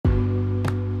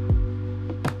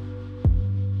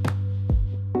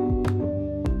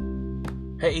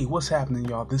Hey, what's happening,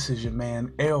 y'all? This is your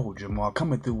man, El Jamal,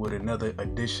 coming through with another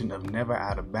edition of Never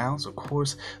Out of Bounds. Of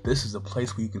course, this is a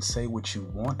place where you can say what you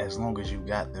want as long as you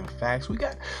got them facts. We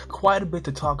got quite a bit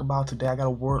to talk about today. I got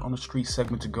a word on the street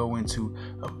segment to go into,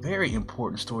 a very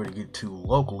important story to get to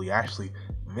locally, actually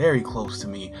very close to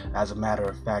me, as a matter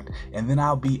of fact, and then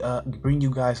I'll be bring you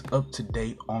guys up to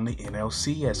date on the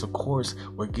NLCS. Of course,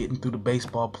 we're getting through the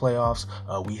baseball playoffs.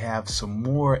 We have some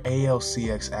more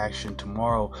ALCS action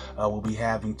tomorrow. We'll be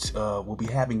having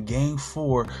Game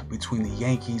 4 between the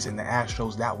Yankees and the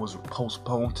Astros. That was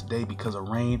postponed today because of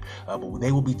rain, but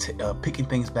they will be picking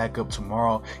things back up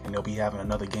tomorrow, and they'll be having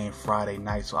another game Friday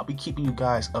night. So I'll be keeping you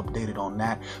guys updated on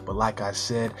that. But like I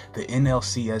said, the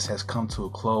NLCS has come to a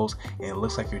close, and it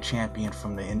looks like your champion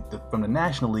from the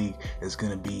National League is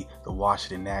going to be the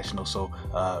Washington Nationals. So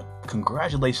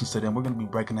congratulations to them. We're going to be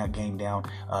breaking that game down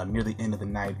near the end of the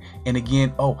night. And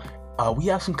again, we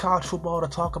have some college football to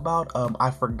talk about. I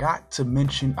forgot to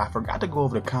go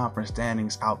over the conference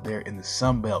standings out there in the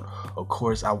Sun Belt. Of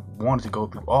course, I wanted to go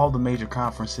through all the major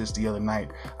conferences the other night.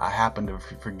 I happened to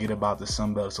forget about the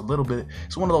Sun Belt.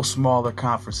 It's one of those smaller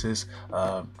conferences.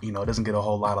 It doesn't get a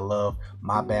whole lot of love.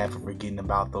 My bad for forgetting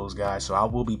about those guys. So I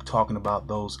will be talking about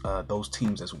those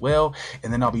teams as well.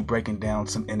 And then I'll be breaking down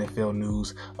some NFL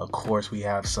news. Of course, we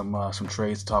have some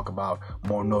trades to talk about,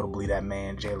 more notably that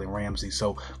man, Jalen Ramsey.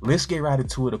 So let's get right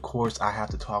into it. Of course, I have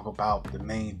to talk about the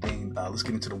main thing. Let's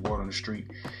get into the word on the street.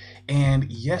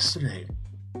 And yesterday,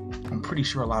 I'm pretty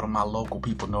sure a lot of my local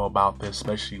people know about this,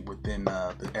 especially within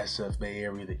the SF Bay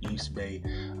Area, the East Bay,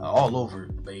 all over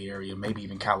the Bay Area, maybe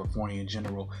even California in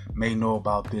general, may know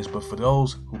about this. But for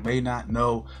those who may not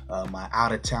know, my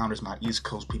out-of-towners, my East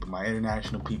Coast people, my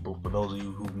international people, for those of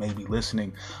you who may be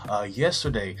listening,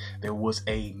 yesterday there was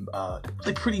a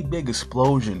pretty big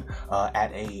explosion at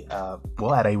a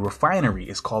refinery.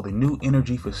 It's called the New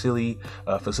Energy Facility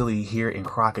here in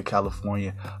Crockett,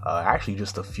 California, actually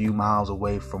just a few miles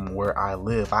away from where I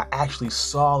live. I actually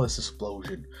saw this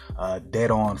explosion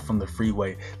dead on from the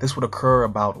freeway. This would occur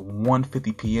about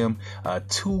 1:50 p.m.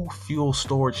 Two fuel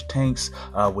storage tanks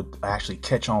would actually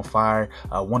catch on fire.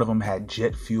 One of them had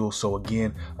jet fuel. So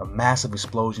again, a massive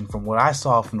explosion. From what I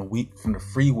saw from the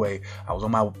freeway, I was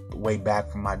on my way back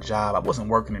from my job. I wasn't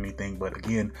working anything, but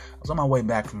again, I was on my way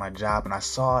back from my job, and I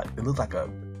saw it. It looked like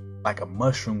a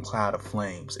mushroom cloud of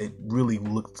flames. It really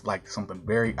looked like something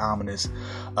very ominous.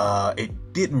 It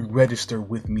didn't register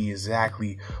with me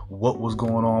exactly what was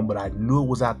going on, but I knew it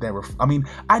was out there.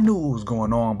 I knew what was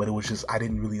going on, but it was just I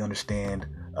didn't really understand,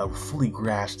 fully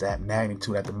grasp that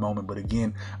magnitude at the moment. But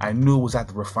again, I knew it was at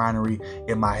the refinery.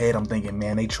 In my head, I'm thinking,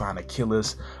 man, they trying to kill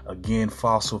us. Again,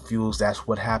 fossil fuels, that's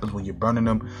what happens when you're burning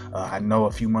them. I know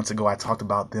a few months ago I talked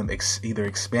about them either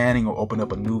expanding or opening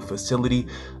up a new facility.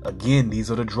 Again,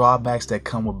 these are the drawbacks that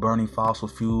come with burning fossil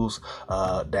fuels,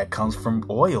 that comes from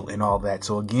oil and all that.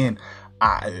 So again,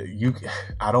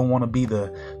 I don't want to be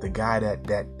the guy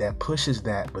that pushes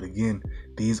that, but again,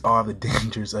 these are the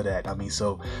dangers of that. I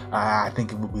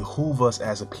think it would behoove us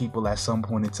as a people at some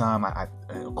point in time.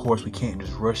 Of course, we can't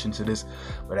just rush into this,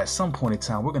 but at some point in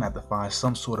time, we're gonna have to find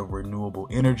some sort of renewable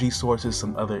energy sources,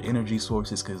 some other energy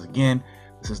sources, because again,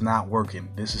 this is not working.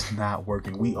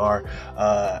 We are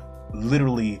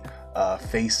literally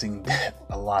facing death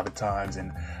a lot of times,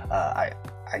 and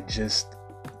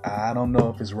I don't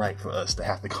know if it's right for us to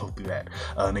have to go through that.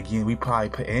 And again, we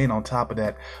probably and on top of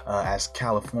that, as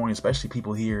California, especially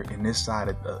people here in this side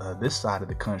of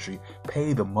the country,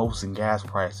 pay the most in gas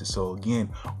prices. So again,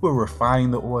 we're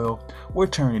refining the oil, we're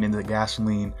turning it into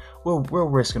gasoline, we're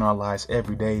risking our lives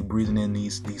every day, breathing in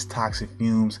these toxic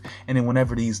fumes. And then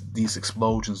whenever these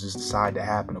explosions just decide to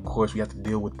happen, of course, we have to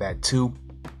deal with that too.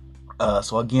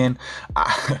 So again,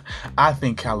 I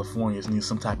think Californians need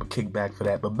some type of kickback for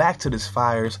that. But back to this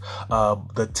fires,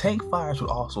 the tank fires would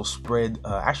also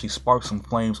actually spark some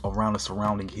flames around the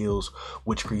surrounding hills,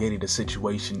 which created a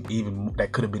situation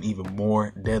that could have been even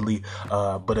more deadly.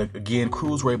 But again,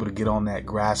 crews were able to get on that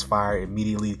grass fire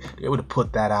immediately. They were able to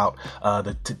put that out.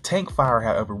 The tank fire,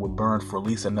 however, would burn for at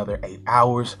least another 8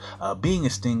 hours, being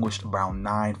extinguished around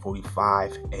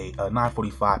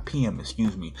 9:45 p.m.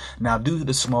 Excuse me. Now, due to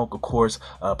the smoke, of course,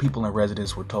 people and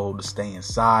residents were told to stay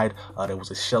inside. There was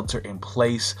a shelter in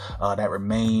place that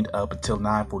remained up until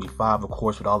 9:45. Of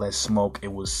course, with all that smoke,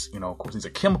 it was, of course, these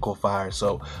are chemical fires,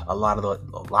 so a lot of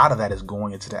that is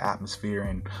going into the atmosphere,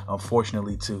 and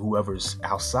unfortunately, to whoever's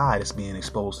outside, it's being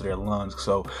exposed to their lungs.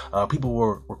 So people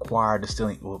were required to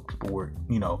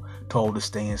told to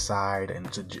stay inside, and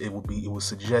it was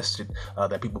suggested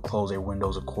that people close their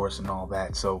windows, of course, and all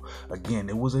that. So again,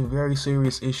 it was a very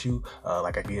serious issue.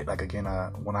 Like back again,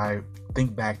 when I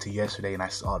think back to yesterday and I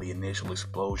saw the initial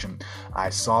explosion, I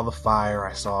saw the fire,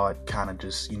 I saw it kind of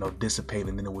just, dissipate,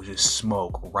 and then it was just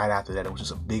smoke. Right after that, it was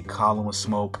just a big column of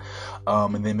smoke.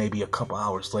 And then maybe a couple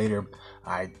hours later,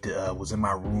 I was in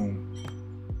my room,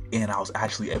 and I was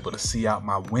actually able to see out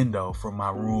my window from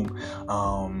my room,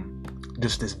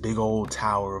 just this big old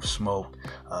tower of smoke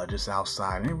just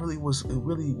outside. And it really was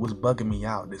bugging me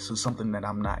out. This is something that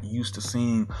I'm not used to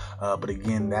seeing, but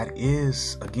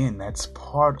that's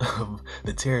part of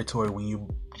the territory when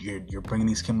you're bringing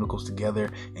these chemicals together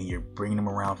and you're bringing them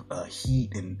around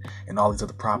heat and all these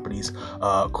other properties.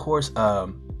 Of course,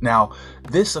 now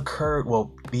this occurred,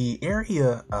 the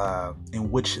area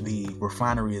in which the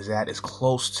refinery is at is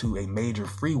close to a major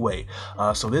freeway.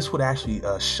 So this would actually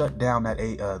shut down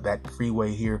that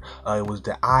freeway here. It was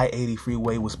the I-80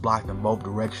 freeway was blocked in both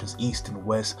directions, east and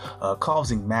west,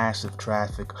 causing massive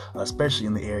traffic, especially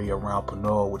in the area around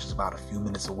Pinole, which is about a few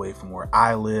minutes away from where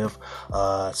I live.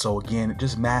 So again,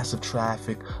 just massive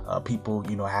traffic. People,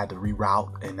 had to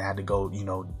reroute and had to go,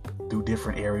 through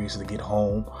different areas to get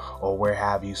home or where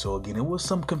have you. So again, it was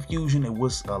some confusion. It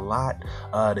was a lot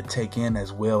to take in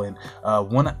as well. And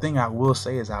one thing I will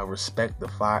say is I respect the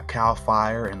CAL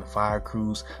FIRE and the fire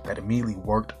crews that immediately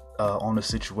worked on the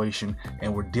situation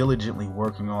and were diligently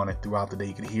working on it throughout the day.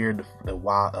 You could hear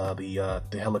the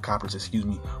helicopters,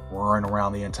 whirring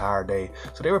around the entire day.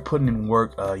 So they were putting in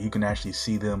work. You can actually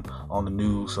see them on the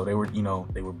news. So they were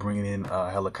bringing in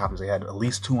helicopters. They had at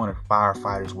least 200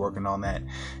 firefighters working on that.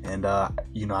 And I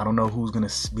don't know who's gonna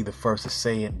be the first to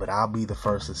say it, but I'll be the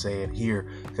first to say it here.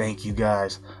 Thank you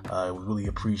guys. We really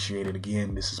appreciate it.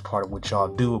 Again, this is part of what y'all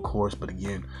do, of course, but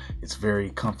again, it's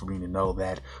very comforting to know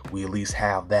that we at least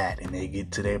have that, and they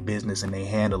get to their business and they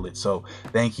handle it. So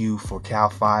thank you for CAL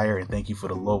FIRE, and thank you for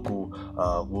the local,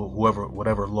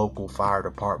 whatever local fire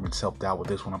departments helped out with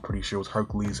this one. I'm pretty sure it was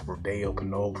Hercules, Rodeo,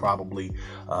 Pinole, probably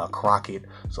Crockett.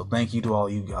 So thank you to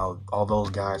all those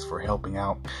guys for helping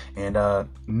out. And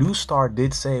NewStar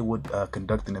did say it would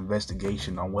conduct an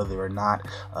investigation on whether or not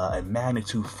a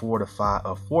magnitude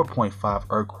 4.5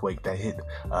 earthquake that hit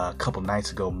a couple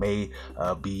nights ago may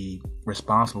be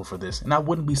responsible for this. And I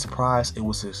wouldn't be surprised it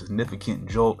was a significant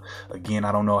jolt. Again,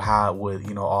 I don't know how it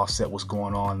would offset what's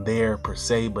going on there per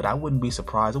se, but I wouldn't be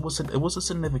surprised. It was a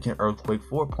significant earthquake.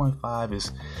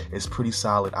 4.5 is pretty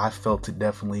solid. I felt it,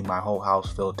 definitely. My whole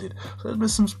house felt it. So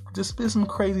there's been some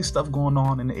crazy stuff going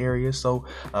on in the area. So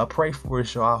pray for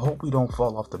us, y'all. I hope we don't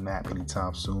fall off the map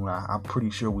anytime soon. I'm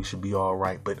pretty sure we should be all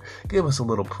right, but give us a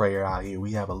little prayer out here.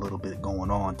 We have a little bit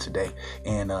going on today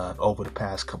and over the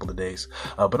past couple of days.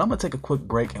 But I'm gonna take a quick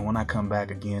break, and when I come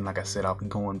back again, like I said, I'll be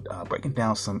going breaking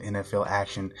down some NFL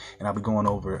action, and I'll be going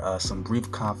over some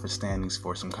brief conference standings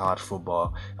for some college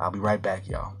football. I'll be right back,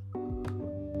 y'all.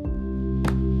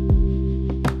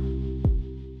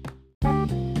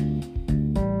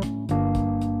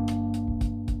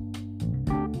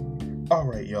 All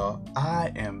right, y'all,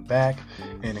 I am back,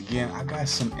 and again, I got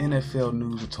some NFL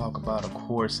news to talk about. Of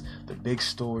course, the big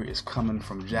story is coming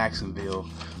from Jacksonville.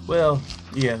 Well,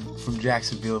 yeah, from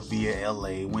Jacksonville via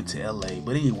LA, went to LA.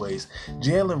 But anyways,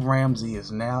 Jalen Ramsey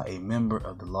is now a member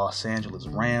of the Los Angeles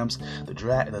Rams.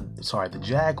 The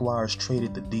Jaguars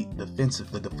traded the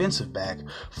defensive back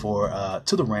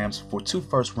to the Rams for 2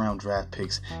 first-round draft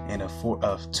picks and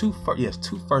two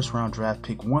first-round draft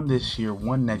pick, one this year,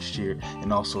 one next year,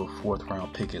 and also a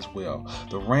 4th-round pick as well.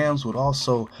 The Rams would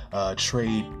also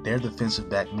trade their defensive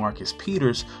back Marcus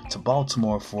Peters to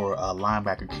Baltimore for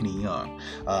linebacker Kenny Young.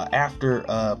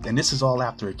 And this is all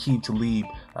after Aqib Talib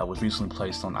was recently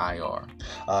placed on IR.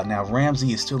 Now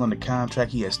Ramsey is still under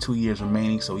contract. He has 2 years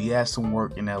remaining, so he has some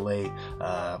work in LA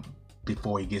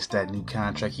before he gets that new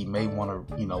contract. He may want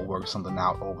to, work something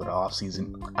out over the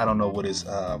offseason. I don't know what his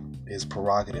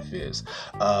prerogative is.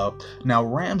 Now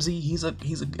Ramsey,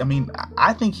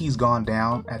 I think he's gone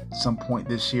down at some point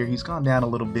this year. He's gone down a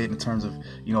little bit in terms of,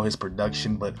 his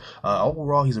production, but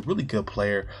overall he's a really good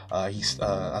player. He's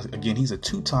a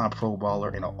 2-time Pro Bowler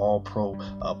and an All-Pro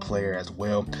player as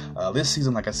well. This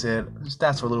season, like I said, his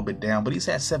stats are a little bit down, but he's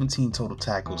had 17 total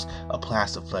tackles, a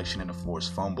pass deflection, and a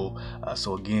forced fumble.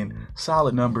 So again,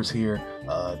 solid numbers here.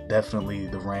 Definitely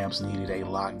the Rams needed a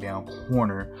lockdown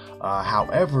corner.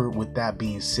 However, with that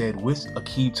being said, with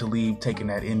Aqib Talib taking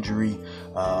that injury,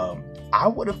 I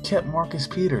would have kept Marcus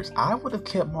Peters.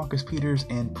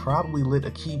 And probably let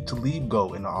Aqib Talib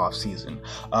go in the offseason.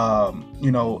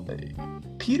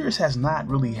 Peters has not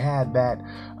really had that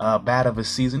bad of a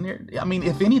season.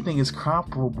 If anything, it's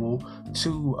comparable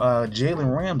to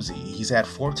Jalen Ramsey. He's had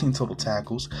 14 total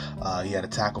tackles. He had a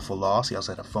tackle for loss. He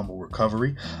also had a fumble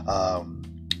recovery.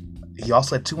 he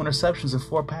also had 2 interceptions and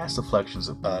 4 pass deflections,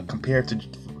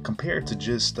 compared to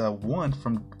just one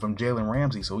from Jalen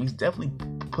Ramsey. So he's definitely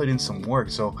put in some work.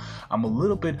 So I'm a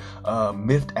little bit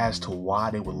miffed as to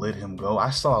why they would let him go. I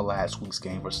saw last week's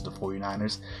game versus the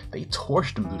 49ers. They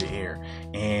torched him through the air,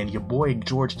 and your boy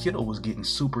George Kittle was getting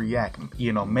super yak.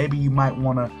 You know, maybe you might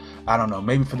want to, I don't know,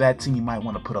 maybe for that team you might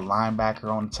want to put a linebacker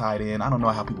on the tight end. I don't know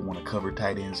how people want to cover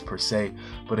tight ends per se,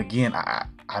 but again,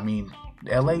 I mean,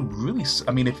 LA really,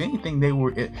 I mean, if anything, they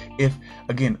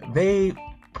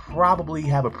probably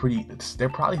have they're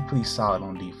probably pretty solid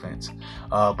on defense,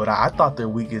 but I thought their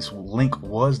weakest link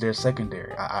was their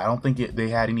secondary. I don't think they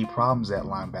had any problems at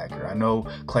linebacker. I know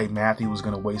Clay Matthews was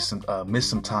going to miss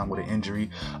some time with an injury,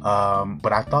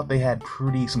 but I thought they had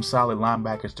some solid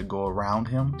linebackers to go around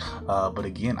him. But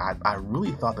again, I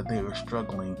really thought that they were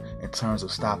struggling in terms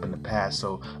of stopping the pass.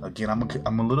 So again,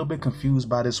 I'm a little bit confused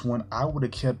by this one. I would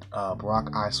have kept Brock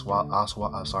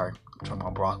Osweiler. Talking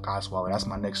about Brock Osweiler, that's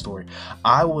my next story.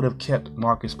 I would have kept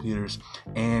Marcus Peters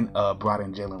and brought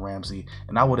in Jalen Ramsey,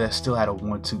 and I would have still had a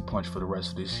 1-2 punch for the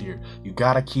rest of this year. You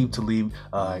gotta keep Talib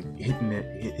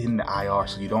hitting the IR,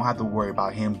 so you don't have to worry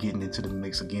about him getting into the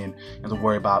mix again, and to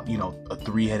worry about, you know, a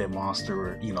 3-headed monster,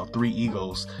 or, you know, 3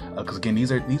 egos. Because again,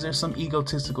 these are some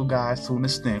egotistical guys to an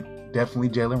extent. Definitely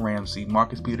Jalen Ramsey.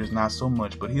 Marcus Peters, not so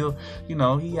much, but he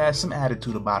has some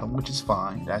attitude about him, which is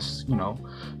fine. That's, you know,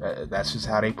 that's just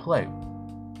how they play.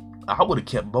 I would have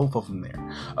kept both of them there,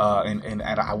 and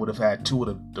I would have had 2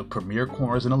 of the premier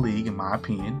corners in the league, in my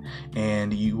opinion.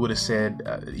 And you would have said,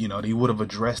 you would have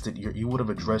addressed it. You would have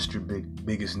addressed your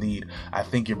biggest need. I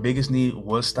think your biggest need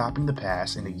was stopping the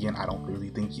pass, and again, I don't really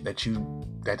think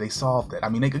that they solved that. I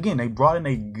mean, they brought in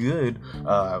a good,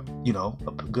 a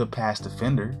good pass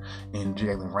defender in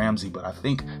Jalen Ramsey, but I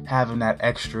think having that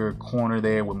extra corner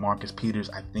there with Marcus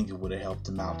Peters, I think it would have helped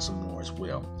them out some more as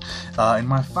well. And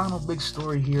my final big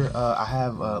story here. I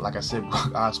have, like I said,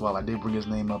 Brock Osweiler. I did bring his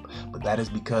name up, but that is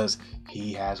because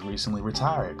he has recently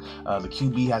retired. The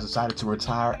QB has decided to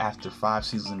retire after 5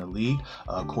 seasons in the league.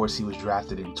 Of course, he was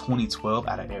drafted in 2012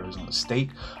 out of Arizona State.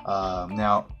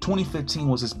 Now, 2015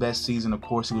 was his best season. Of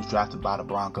course, he was drafted by the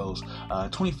Broncos.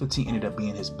 2015 ended up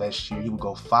being his best year. He would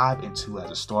go 5-2 as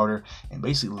a starter, and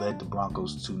basically led the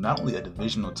Broncos to not only a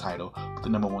divisional title, but the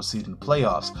 #1 seed in the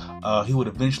playoffs. He would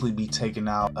eventually be taken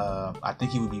out. I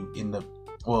think he would be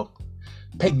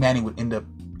Peyton Manning would end up,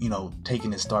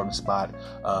 taking his starting spot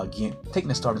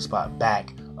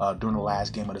back during the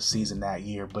last game of the season that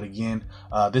year. But again,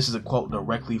 this is a quote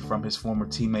directly from his former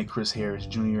teammate Chris Harris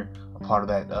Jr., a part of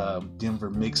that Denver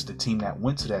mix, the team that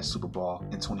went to that Super Bowl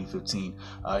in 2015.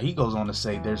 He goes on to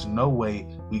say, "There's no way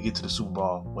we get to the Super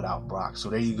Bowl without Brock." So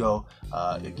there you go.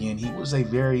 Again, he was I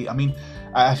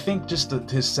think just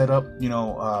his setup,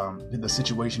 the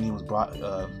situation he was brought.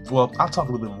 I'll talk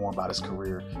a little bit more about his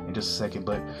career in just a second,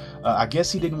 but I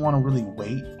guess he didn't want to really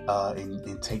wait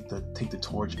and take the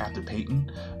torch after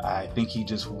Peyton. I think he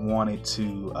just wanted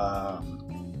to.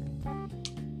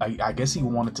 I guess he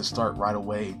wanted to start right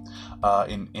away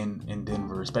in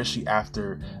Denver, especially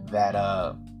after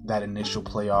that initial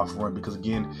playoff run, because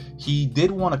again, he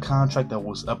did want a contract that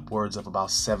was upwards of about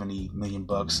 $70 million,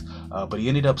 but he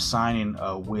ended up signing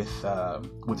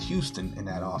with Houston in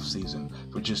that offseason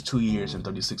for just 2 years and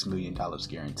 $36 million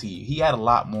guaranteed. He had a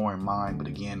lot more in mind, but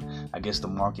again, I guess the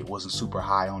market wasn't super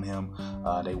high on him.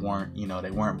 They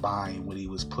weren't buying what he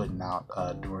was putting out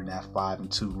during that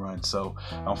 5-2 run. So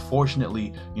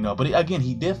unfortunately, but again,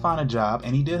 he did find a job,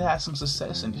 and he did have some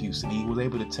success in Houston. He was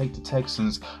able to take the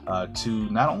Texans to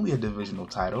not only a divisional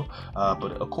title,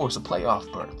 but of course a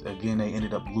playoff berth. Again, they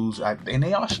ended up losing, and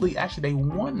they actually they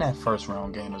won that first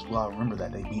round game as well. I remember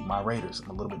that they beat my Raiders. I'm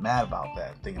a little bit mad about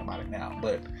that, thinking about it now.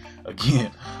 But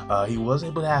again, he was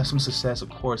able to have some success. Of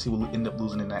course, he would end up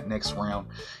losing in that next round,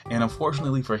 and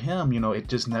unfortunately for him, it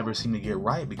just never seemed to get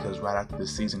right, because right after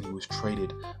this season, he was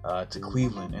traded to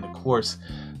Cleveland, and of course,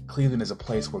 Cleveland is a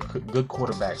place where good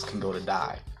quarterbacks can go to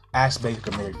die. Ask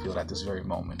Baker Mayfield at this very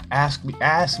moment. Ask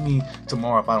me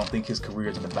tomorrow if I don't think his career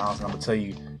is in the balance, and I'm gonna tell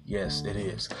you, yes, it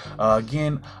is.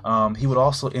 Again, he would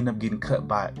also end up getting cut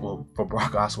for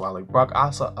Brock Osweiler. Brock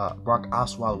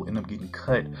Osweiler would end up getting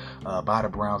cut by the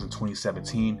Browns in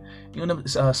 2017. He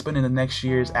ended up spending the next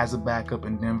years as a backup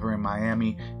in Denver and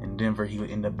Miami. In Denver, he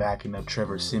would end up backing up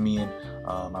Trevor Siemian,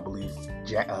 I believe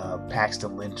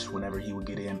Paxton Lynch whenever he would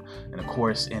get in. And of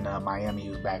course, in Miami, he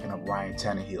was backing up Ryan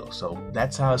Tannehill. So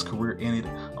that's how his career ended.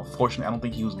 Unfortunately, I don't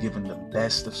think he was given the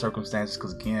best of circumstances,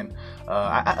 because again,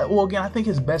 I think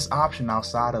his best best option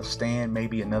outside of staying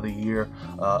maybe another year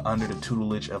under the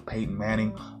tutelage of Peyton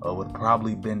Manning would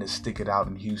probably been to stick it out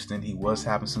in Houston. He was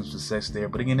having some success there,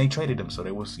 but again, they traded him, so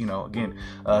there was, again,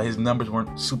 his numbers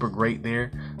weren't super great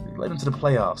there. They led him to the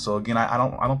playoffs. So again, I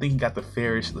don't think he got the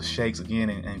fairest the shakes.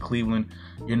 Again, in Cleveland,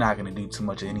 you're not going to do too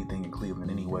much of anything in Cleveland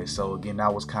anyway. So again,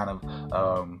 that was kind of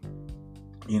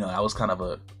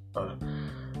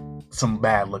some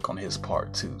bad luck on his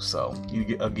part too. So he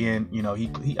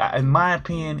in my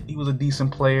opinion, he was a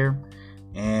decent player,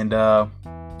 and at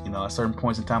certain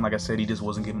points in time, like I said, he just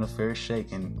wasn't given a fair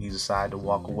shake, and he decided to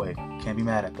walk away. Can't be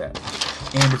mad at that.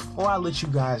 And before I let you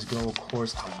guys go, of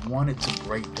course, I wanted to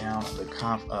break down the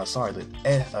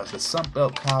Sun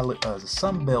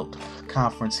Belt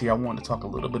Conference here. I wanted to talk a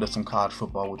little bit of some college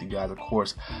football with you guys. Of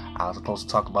course, I was supposed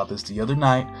to talk about this the other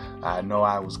night. I know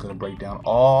I was going to break down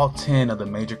all 10 of the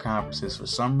major conferences. For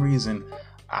some reason,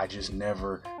 I just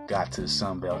never got to the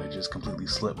Sun Belt. It just completely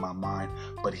slipped my mind.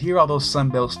 But here are those Sun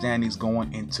Belt standings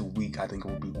going into week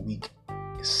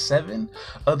 7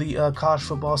 of the college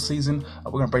football season.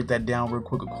 We're going to break that down real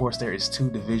quick. Of course, there is 2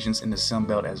 divisions in the Sun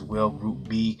Belt as well, Group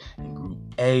B and Group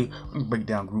A. We're going to break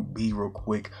down Group B real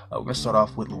quick. We're going to start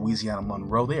off with Louisiana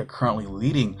Monroe. They are currently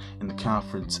leading in the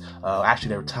conference. Actually,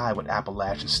 they're tied with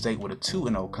Appalachian State with a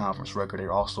 2-0 conference record.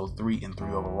 They're also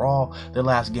 3-3 overall. Their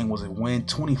last game was a win,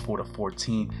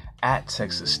 24-14 at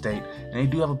Texas State. And they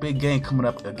do have a big game coming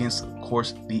up against, of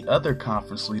course, the other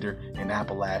conference leader in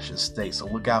Appalachian State. So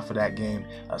look out for that game,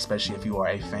 especially if you are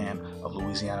a fan of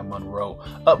Louisiana Monroe.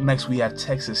 Up next, we have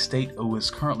Texas State, who is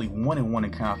currently 1-1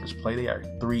 in conference play. They are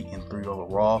 3-3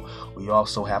 overall. We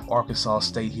also have Arkansas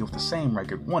State here with the same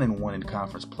record, 1-1 in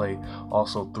conference play,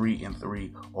 also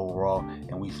 3-3 overall.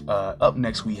 And we up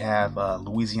next, we have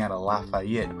Louisiana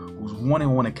Lafayette, who's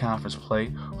 1-1 in conference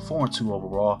play, 4-2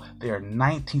 overall. They are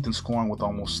 19th in scoring with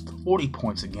almost 40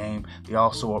 points a game. They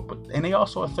also are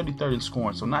 33rd in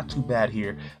scoring, so not too bad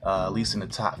here, at least in the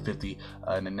top 50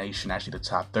 in the nation, actually the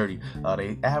top 30.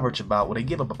 They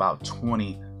give up about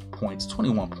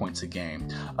 21 points a game,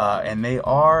 and they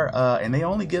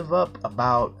only give up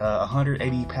about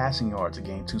 180 passing yards a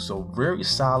game too, so very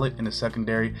solid in the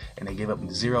secondary. And they give up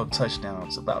 0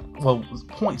 touchdowns,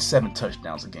 0.7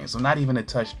 touchdowns a game, so not even a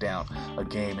touchdown a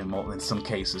game in some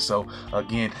cases. So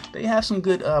again, they have some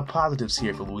good positives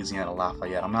here for Louisiana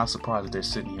Lafayette. I'm not surprised that they're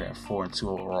sitting here at 4-2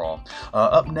 overall.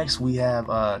 Up next, we have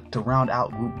to round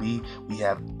out Group B, we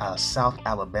have South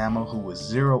Alabama, who is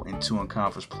 0-2 in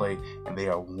conference play, and they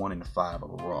are 1-5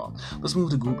 overall. Let's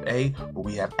move to Group A, where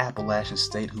we have Appalachian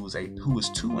State, who is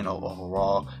 2-0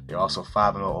 overall. They're also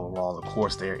 5-0 overall. Of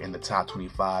course, they're in the top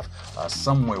 25,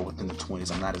 somewhere within the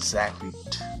 20s. I'm not exactly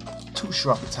too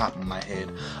sure off the top of my head,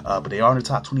 but they are in the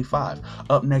top 25.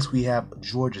 Up next, we have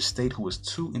Georgia State, who is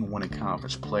 2-1 in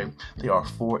conference play. They are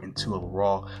 4-2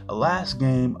 overall. The last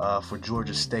game for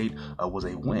Georgia State was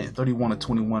a win,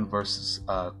 31-21 versus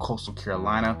Coastal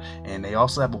Carolina, and they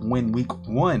also have a win week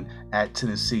 1 at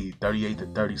Tennessee,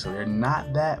 38-30. So they're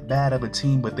not that bad of a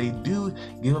team, but they do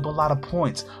give up a lot of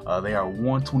points. They are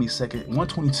 122.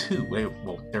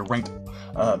 They're ranked.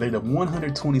 They're the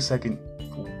 122nd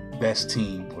best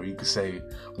team, or you could say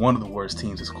one of the worst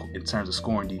teams in terms of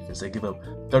scoring defense. They give up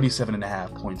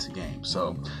 37.5 points a game.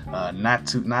 So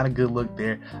not a good look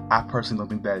there. I personally don't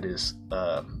think that is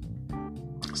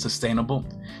sustainable,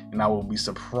 and I will be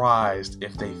surprised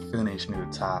if they finish near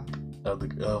the top of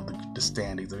the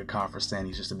standings, of the conference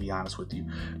standings, just to be honest with you.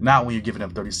 Not when you're giving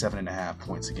up 37.5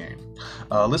 points a game.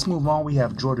 Let's move on. We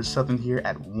have Georgia Southern here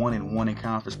at 1-1 in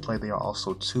conference play. They are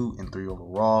also 2-3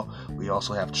 overall. We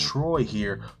also have Troy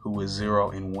here, who is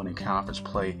 0-1 in conference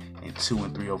play and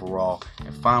 2-3 overall.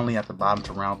 And finally, at the bottom,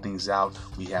 to round things out,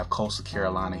 we have Coastal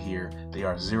Carolina here. They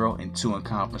are 0-2 in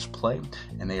conference play,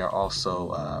 and they are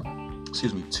also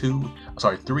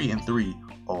 3-3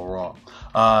 overall.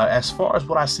 As far as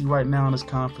what I see right now in this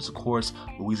conference, of course,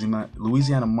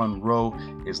 Louisiana Monroe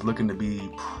is looking to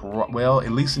be,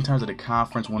 at least in terms of the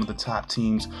conference, one of the top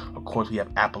teams. Of course, we have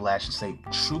Appalachian State,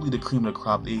 truly the cream of the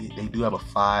crop. They do have a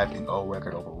 5-0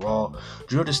 record overall.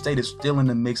 Georgia State is still in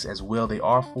the mix as well. They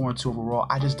are 4-2 overall.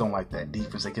 I just don't like that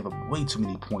defense. They give up way too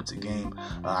many points a game.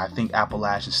 I think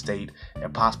Appalachian State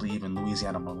and possibly even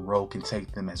Louisiana Monroe can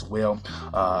take them as well.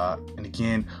 And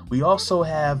again, we also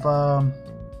have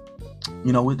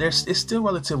it's still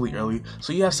relatively early,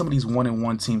 so you have some of these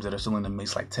 1-1 teams that are still in the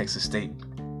mix, like Texas State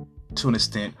to an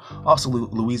extent. Also,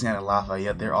 Louisiana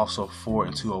Lafayette, they're also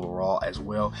 4-2 overall as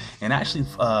well. And actually,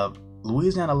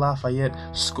 Louisiana Lafayette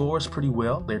scores pretty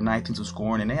well. They're 19th in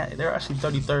scoring, and they're actually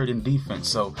 33rd in defense.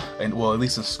 So, at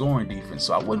least in scoring defense.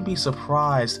 So I wouldn't be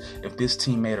surprised if this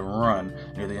team made a run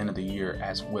near the end of the year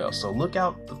as well. So look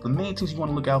out. The main teams you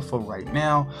want to look out for right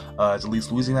now is at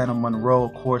least Louisiana Monroe,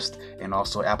 of course, and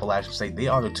also Appalachian State. They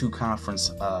are the two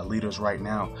conference leaders right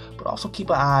now. But also keep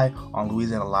an eye on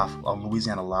Louisiana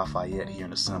Lafayette here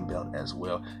in the Sun Belt as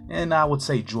well, and I would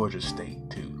say Georgia State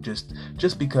too. Just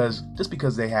because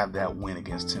they have that win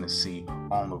against Tennessee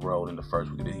on the road in the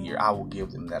first week of the year, I will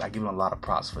give them that. I give them a lot of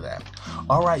props for that.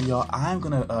 All right, y'all. I'm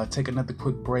gonna take another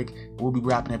quick break. We'll be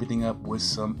wrapping everything up with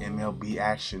some MLB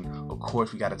action. Of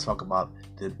course, we got to talk about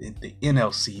the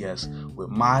NLCS with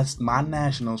my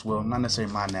Nationals. Well, not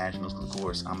necessarily my Nationals, of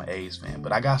course. I'm an A's fan,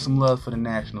 but I got some love for the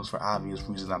Nationals for obvious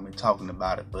reasons. I've been talking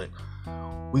about it, but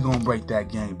we're gonna break that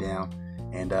game down,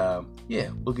 and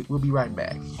we'll be right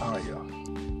back. All right, y'all.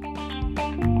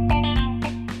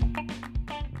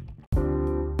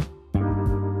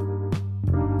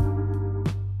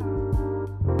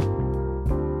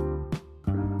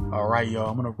 Alright, y'all,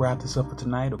 I'm gonna wrap this up for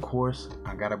tonight. Of course,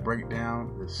 I gotta break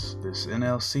down this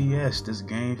NLCS, this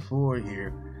game 4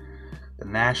 here. The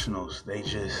Nationals, they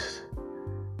just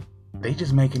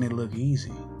making it look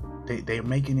easy. They're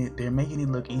making it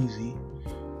look easy,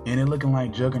 and they're looking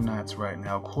like juggernauts right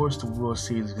now. Of course, the World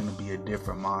Series is gonna be a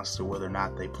different monster whether or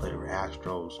not they play the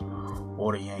Astros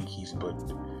or the Yankees, but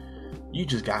you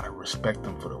just gotta respect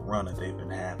them for the run that they've been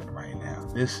having right now.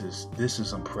 This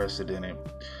is unprecedented.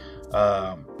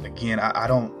 Again,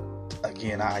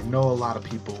 I know a lot of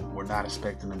people were not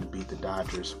expecting them to beat the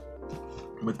Dodgers,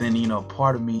 but then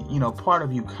part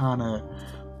of you kind of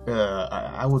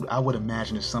I would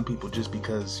imagine that some people, just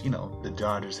because the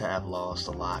Dodgers have lost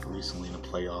a lot recently in the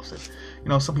playoffs,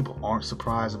 that some people aren't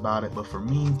surprised about it. But for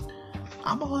me,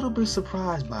 I'm a little bit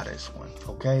surprised by this one.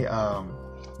 Okay,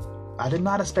 I did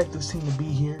not expect this team to be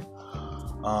here.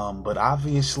 But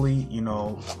obviously,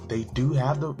 they do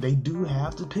have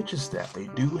the pitching staff. They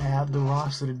do have the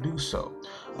roster to do so.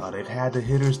 They've had the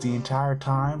hitters the entire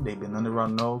time. They've been under our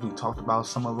nose. We talked about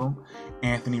some of them.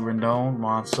 Anthony Rendon,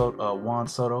 Juan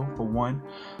Soto for one.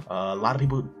 A lot of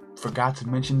people forgot to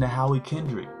mention the Howie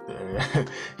Kendrick.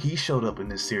 He showed up in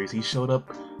this series. He showed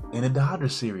up in the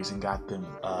Dodgers series and got them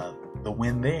the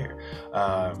win there.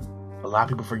 A lot of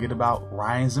people forget about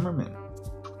Ryan Zimmerman.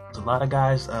 There's a lot of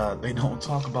guys they don't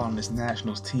talk about on this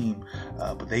Nationals team,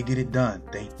 but they get it done.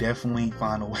 They definitely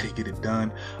find a way to get it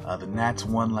done. The Nats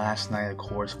won last night, of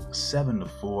course,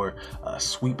 7-4,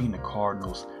 sweeping the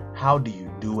Cardinals. How do you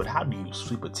do it? How do you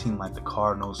sweep a team like the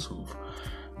Cardinals, who,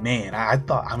 man, I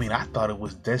thought it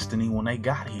was destiny when they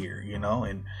got here,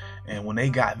 and when they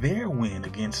got their win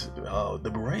against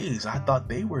the Braves, I thought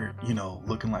they were,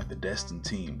 looking like the destined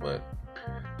team, but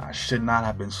I should not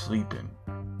have been sleeping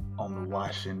on the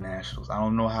Washington Nationals. I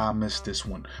don't know how I missed this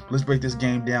one. But let's break this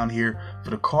game down here. For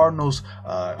the Cardinals,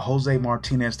 Jose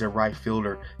Martinez, their right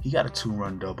fielder, he got a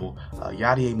 2-run double.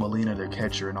 Yadier Molina, their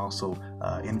catcher, and also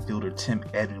infielder Tim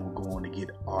Edman will go on to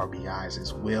get RBIs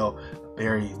as well.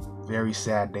 Very, very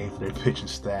sad day for their pitching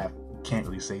staff. Can't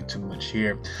really say too much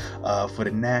here. For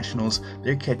the Nationals,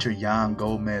 their catcher Yan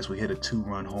Gomez will hit a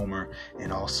 2-run homer,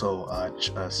 and also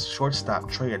shortstop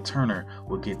Trey Turner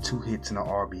will get 2 hits and an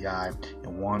RBI.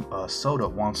 And Juan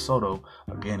Soto,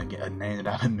 again a name that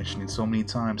I've been mentioning so many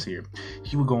times here,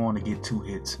 he will go on to get 2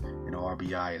 hits and an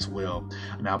RBI as well.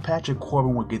 Now Patrick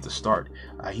Corbin will get the start.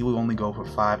 He will only go for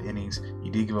 5 innings. He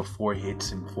did give up 4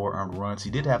 hits and 4 earned runs. He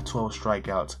did have 12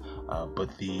 strikeouts,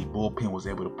 but the bullpen was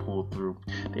able to pull through.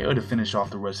 They were to finish off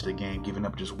the rest of the game, giving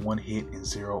up just 1 hit and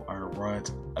 0 earned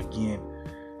runs. Again,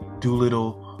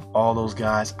 Doolittle, all those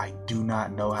guys, I do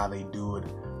not know how they do it.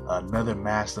 Another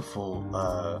masterful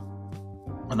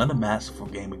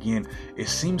game. Again, it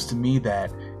seems to me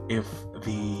that if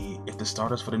the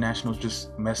starters for the Nationals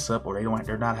just mess up, or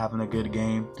they're not having a good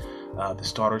game, the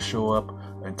starters show up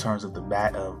in terms of the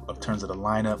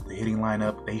lineup, the hitting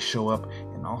lineup, they show up,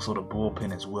 and also the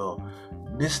bullpen as well.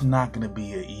 This is not going to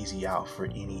be an easy out for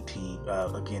any team.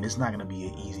 Again, it's not going to be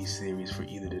an easy series for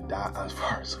either the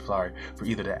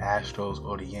Astros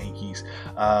or the Yankees.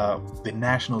 The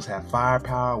Nationals have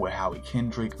firepower with Howie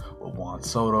Kendrick, with Juan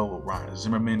Soto, with Ryan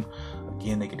Zimmerman.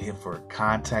 Again, they can hit for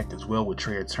contact as well with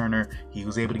Trey Turner. He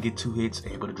was able to get 2 hits,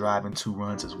 able to drive in 2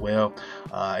 runs as well.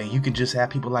 And you can just have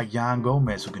people like Yan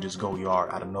Gomez who can just go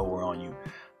yard out of nowhere on you.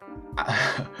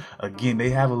 Again, they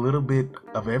have a little bit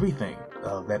of everything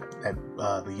that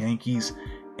the Yankees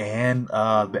and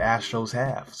the Astros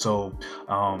have. So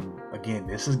again,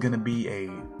 this is going to be a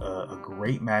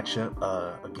great matchup.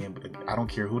 Again, I don't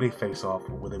care who they face off,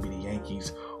 whether it be the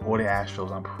Yankees or the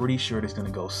Astros. I'm pretty sure it's going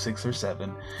to go 6 or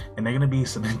 7, and they're going to be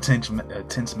some intense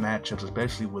matchups,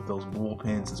 especially with those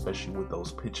bullpens, especially with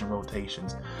those pitching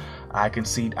rotations. I can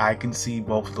see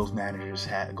both of those managers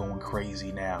going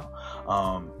crazy now.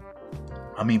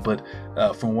 But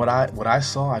from what I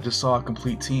saw, I just saw a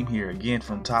complete team here. Again,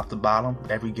 from top to bottom,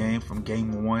 every game from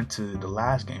game 1 to the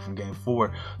last game, from game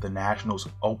 4, the Nationals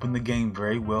open the game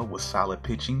very well with solid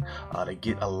pitching. They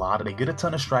get a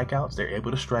ton of strikeouts. They're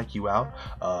able to strike you out.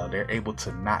 They're able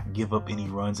to not give up any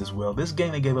runs as well. This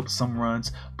game they gave up some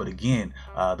runs, but again,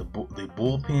 the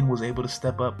bullpen was able to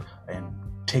step up and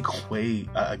take away.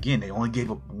 Again, they only gave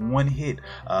up 1 hit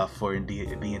for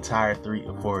the entirety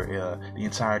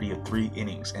of 3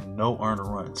 innings and no earned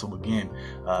run. So again,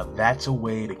 that's a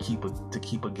way to keep a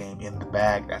game in the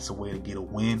bag. That's a way to get a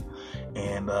win.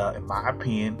 And in my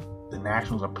opinion, the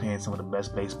Nationals are playing some of the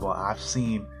best baseball I've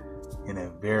seen in a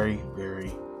very,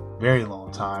 very, very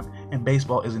long time. And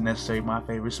baseball isn't necessarily my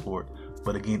favorite sport,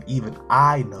 but again, even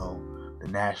I know the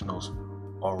Nationals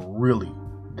are really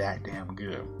that damn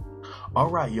good. All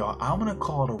right, y'all, I'm going to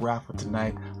call it a wrap for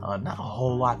tonight. Not a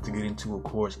whole lot to get into, of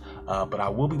course, but I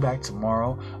will be back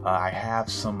tomorrow. I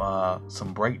have some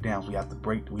breakdowns. We have to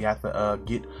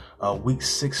get week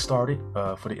 6 started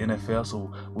for the NFL,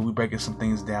 so we'll be breaking some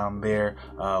things down there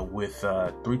with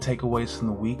 3 takeaways from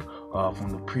the week. From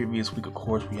the previous week, of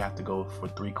course, we have to go for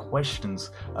 3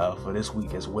 questions for this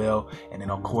week as well. And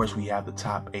then, of course, we have the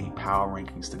top 8 power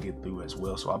rankings to get through as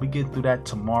well. So I'll be getting through that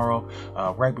tomorrow,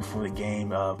 right before the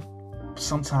game,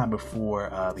 sometime before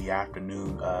the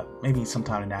afternoon, maybe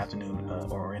sometime in the afternoon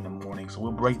or in the morning. So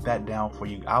we'll break that down for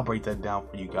you. I'll break that down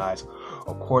for you guys.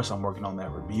 Of course, I'm working on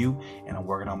that review, and I'm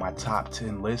working on my top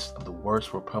 10 list of the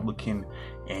worst Republican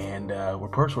and the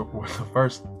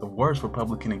worst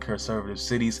Republican and conservative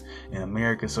cities in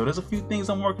America. So there's a few things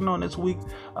I'm working on this week.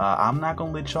 I'm not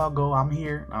gonna let y'all go. I'm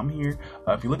here.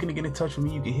 If you're looking to get in touch with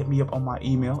me, you can hit me up on my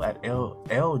email at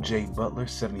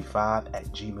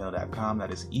ljbutler75@gmail.com.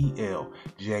 That is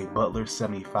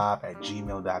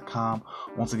ELJButler75@gmail.com.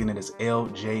 Once again, it is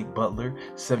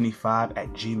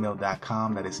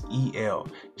LJButler75@gmail.com. That is ELJAMAH.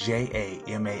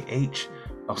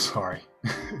 I'm sorry.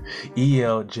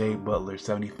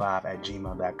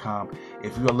 ELJButler75@gmail.com.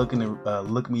 If you are looking to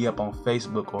look me up on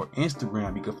Facebook or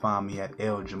Instagram, you can find me at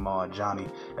L Jamal Johnny.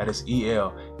 That is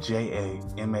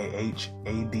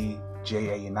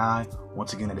ELJAMAHADJANI.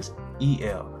 Once again, that is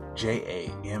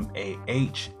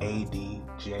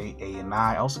ELJAMAHADJANI.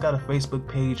 I also got a Facebook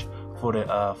page for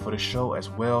the show as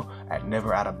well at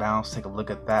Never Out of Bounds. Take a look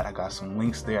at that. I got some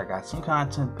links there. I got some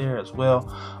content there as well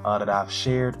that I've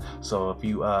shared. So if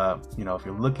you if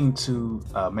you're looking to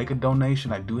make a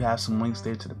donation, I do have some links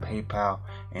there to the PayPal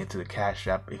and to the Cash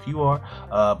App if you are.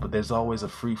 But there's always a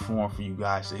free form for you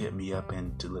guys to hit me up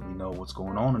and to let me know what's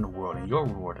going on in the world, in your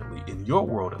world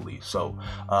at least. So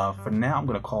for now, I'm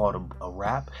gonna call it a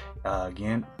wrap.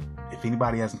 Again, if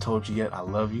anybody hasn't told you yet, I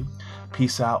love you.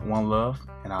 Peace out, one love,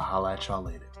 and I'll holla at y'all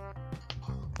later.